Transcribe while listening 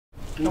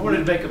I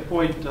wanted to make a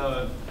point,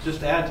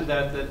 just to add to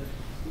that, that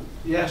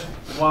you asked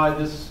why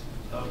this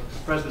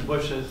President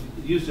Bush has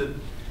used it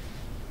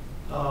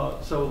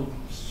so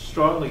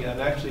strongly and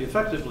actually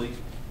effectively.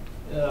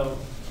 A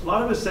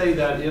lot of us say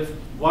that if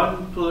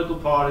one political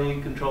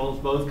party controls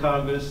both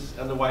Congress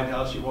and the White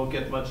House, you won't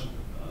get much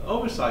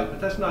oversight,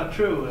 but that's not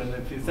true. And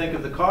if you think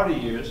of the Carter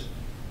years,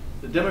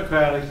 the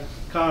Democratic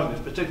Congress,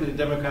 particularly the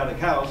Democratic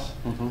House,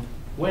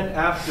 went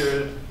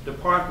after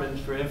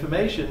departments for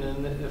information,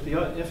 and if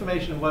the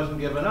information wasn't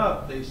given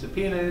up, they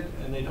subpoenaed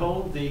and they'd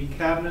hold the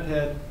cabinet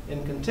head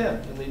in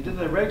contempt, and they did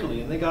that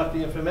regularly, and they got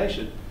the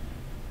information.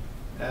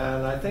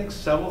 And I think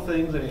several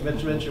things, I mean,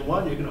 Mitch mentioned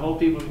one, you can hold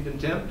people in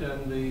contempt,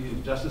 and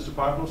the Justice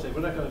Department will say, we're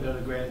not going to go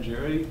to grand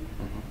jury.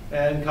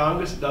 And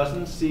Congress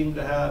doesn't seem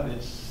to have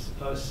its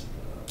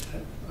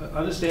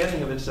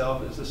understanding of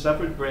itself as a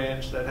separate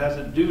branch that has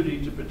a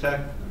duty to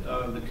protect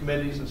the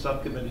committees and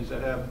subcommittees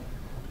that have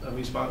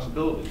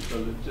responsibility.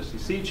 So just a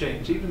sea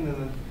change,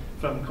 even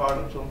from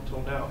Carter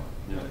till now.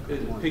 Yeah.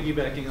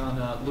 Piggybacking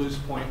on Lou's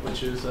point,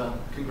 which is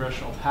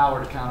congressional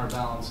power to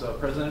counterbalance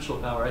presidential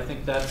power, I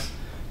think that's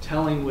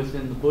telling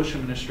within the Bush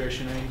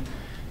administration. I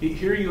mean,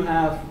 here you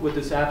have, with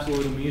this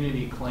absolute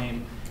immunity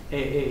claim,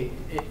 an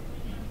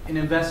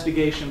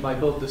investigation by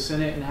both the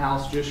Senate and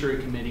House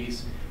Judiciary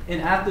Committees.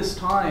 And at this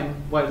time,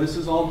 while this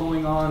is all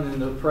going on in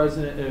the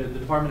the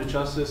Department of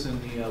Justice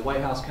and the White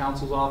House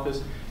counsel's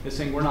office is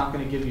saying, we're not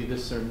going to give you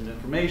this certain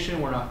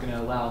information, we're not going to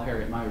allow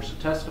Harriet Miers to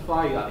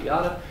testify, yada,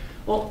 yada.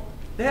 Well,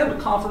 they have a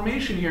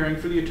confirmation hearing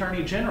for the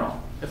Attorney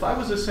General. If I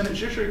was a Senate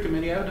Judiciary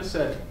Committee, I would have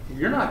said,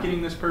 you're not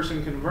getting this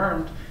person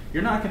confirmed.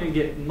 You're not going to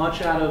get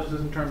much out of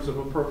this in terms of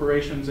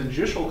appropriations and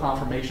judicial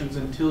confirmations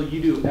until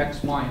you do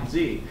X, Y, and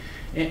Z.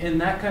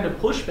 And that kind of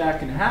pushback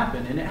can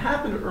happen. And it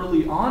happened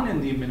early on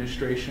in the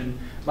administration.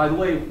 By the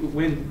way,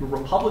 when the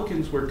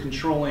Republicans were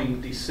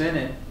controlling the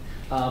Senate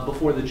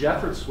before the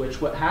Jeffords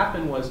switch, what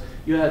happened was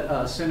you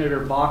had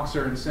Senator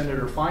Boxer and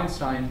Senator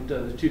Feinstein,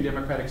 the two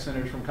Democratic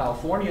senators from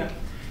California.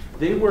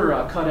 They were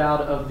cut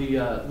out of the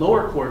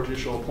lower court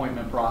judicial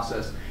appointment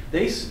process.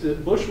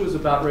 Bush was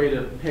about ready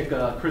to pick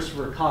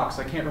Christopher Cox.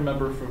 I can't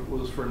remember if it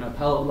was for an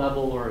appellate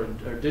level or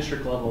a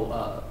district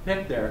level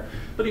pick there,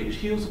 but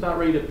he was about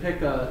ready to pick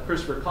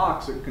Christopher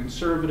Cox, a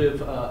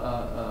conservative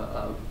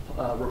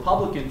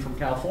Republican from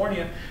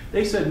California.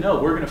 They said,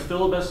 no, we're going to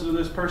filibuster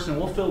this person.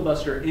 We'll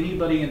filibuster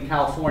anybody in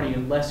California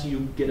unless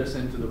you get us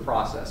into the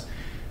process.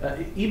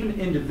 Even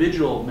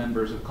individual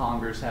members of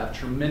Congress have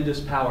tremendous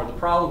power. The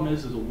problem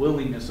is a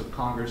willingness of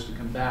Congress to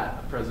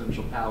combat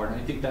presidential power,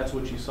 and I think that's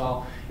what you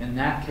saw in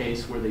that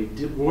case where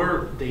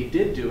they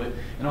did do it,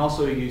 and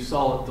also you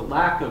saw the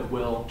lack of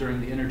will during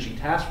the Energy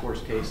Task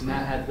Force case, and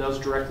that was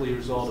directly a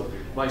result of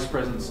Vice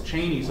President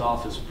Cheney's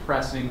office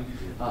pressing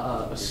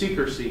a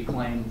secrecy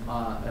claim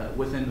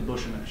within the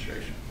Bush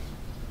administration.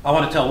 I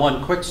want to tell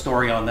one quick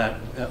story on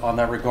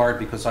that regard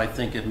because I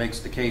think it makes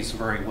the case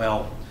very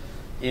well.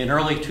 In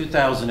early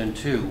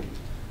 2002,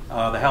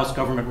 the House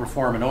Government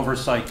Reform and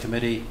Oversight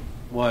Committee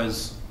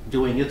was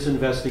doing its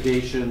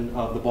investigation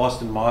of the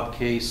Boston mob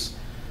case,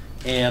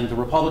 and the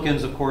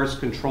Republicans, of course,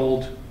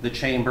 controlled the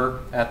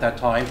chamber at that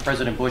time.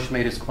 President Bush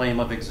made his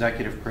claim of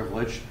executive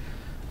privilege.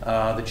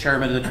 The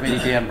chairman of the committee,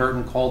 Dan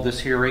Burton, called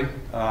this hearing.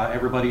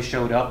 Everybody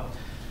showed up,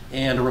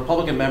 and a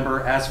Republican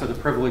member asked for the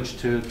privilege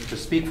to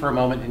speak for a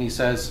moment, and he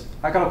says,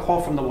 I got a call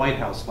from the White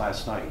House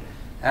last night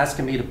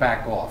asking me to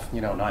back off. You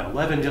know,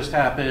 9/11 just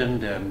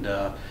happened, and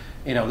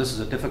you know, this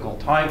is a difficult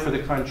time for the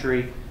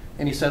country.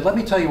 And he said, let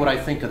me tell you what I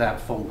think of that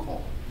phone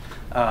call.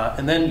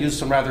 And then used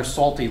some rather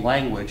salty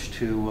language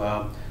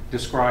to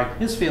describe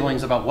his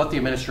feelings about what the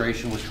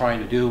administration was trying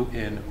to do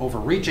in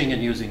overreaching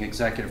and using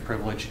executive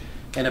privilege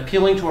and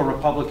appealing to a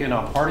Republican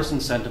on partisan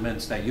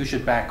sentiments that you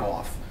should back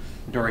off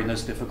during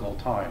this difficult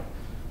time.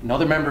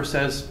 Another member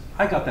says,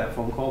 I got that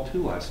phone call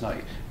too last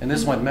night. And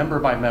this went member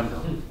by member,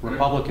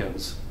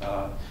 Republicans.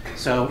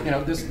 So, you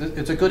know,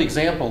 it's a good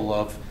example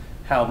of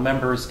how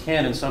members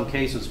can, in some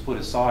cases, put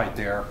aside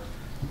their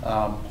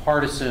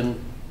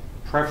partisan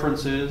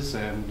preferences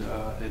and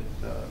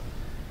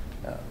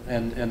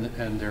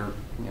their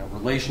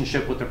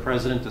relationship with the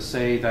president to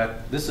say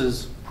that this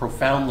is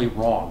profoundly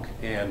wrong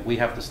and we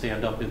have to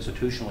stand up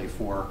institutionally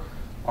for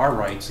our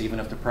rights, even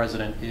if the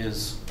president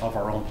is of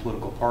our own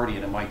political party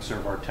and it might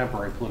serve our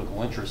temporary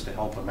political interest to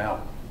help him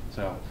out.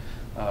 So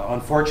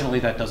unfortunately,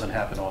 that doesn't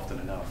happen often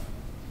enough.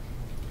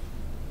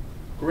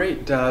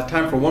 Great.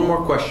 Time for one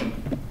more question.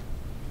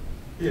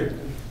 Here.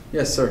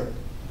 Yes, sir.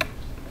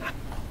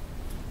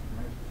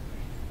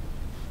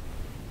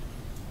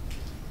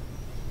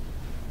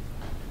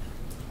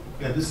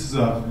 Yeah, this is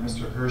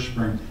Mr.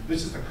 Herspring.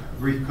 This is a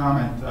brief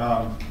comment.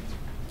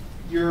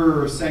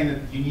 You're saying that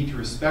you need to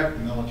respect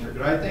the military,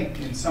 but I think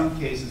in some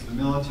cases the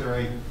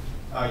military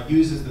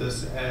uses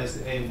this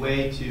as a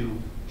way to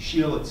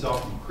shield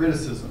itself from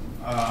criticism.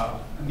 I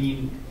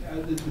mean,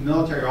 the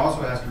military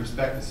also has to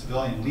respect the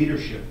civilian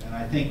leadership, and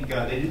I think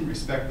they didn't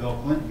respect Bill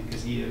Clinton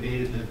because he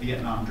evaded the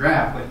Vietnam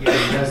draft, but yet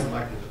he has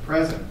elected the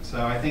president.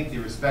 So I think the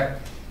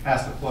respect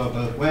has to flow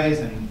both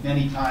ways, and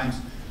many times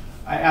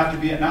after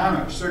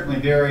Vietnam, it was certainly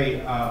very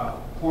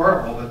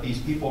horrible that these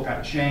people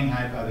got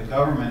shanghaied by the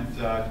government,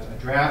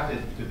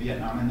 drafted to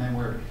Vietnam, and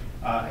then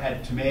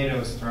had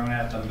tomatoes thrown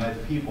at them by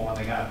the people when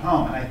they got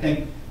home. And I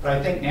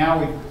think now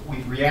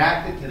we've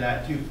reacted to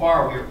that too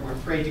far. We're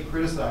afraid to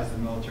criticize the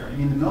military. I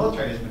mean, the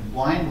military has been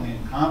blindly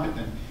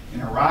incompetent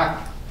in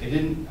Iraq. They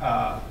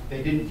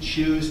didn't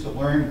choose to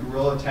learn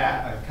guerrilla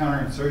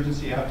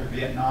counterinsurgency after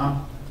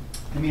Vietnam.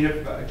 I mean,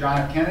 if John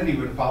F. Kennedy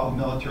would have followed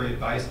military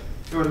advice,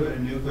 there would have been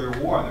a nuclear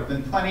war. There have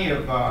been plenty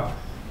of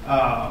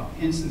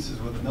instances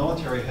where the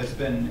military has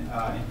been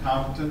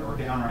incompetent or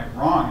downright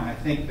wrong, and I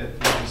think that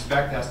the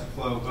respect has to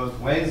flow both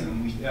ways,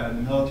 and the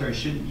military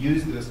shouldn't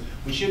use this.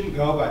 We shouldn't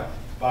go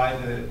by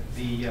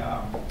the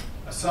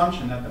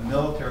assumption that the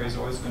military is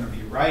always going to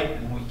be right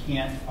and we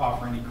can't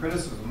offer any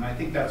criticism. And I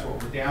think that's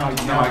what we're down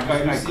to now.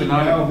 I see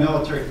no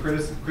military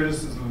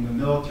criticism of the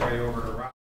military over Iraq.